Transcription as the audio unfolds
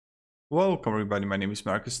Welcome everybody, my name is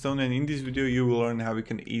Marcus Stone, and in this video you will learn how you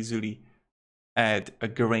can easily add a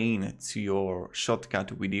grain to your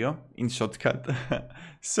ShotCut video in ShotCut.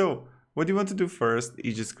 So what you want to do first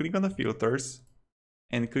is just click on the filters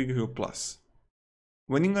and click here plus.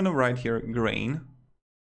 When you're gonna write here grain,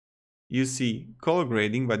 you see color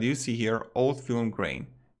grading, but you see here old film grain.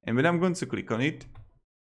 And when I'm going to click on it,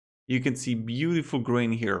 you can see beautiful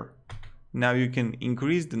grain here. Now you can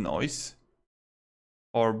increase the noise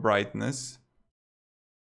or brightness,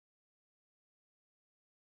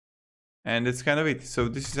 and that's kind of it. So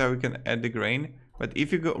this is how we can add the grain. But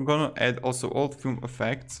if you're gonna add also old film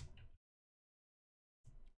effects,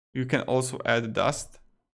 you can also add dust,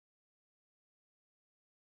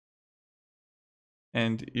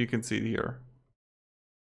 and you can see it here.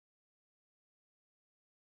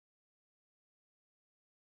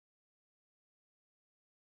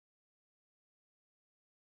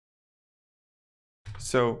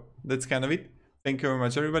 So that's kind of it. Thank you very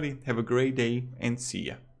much everybody, have a great day and see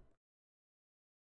ya.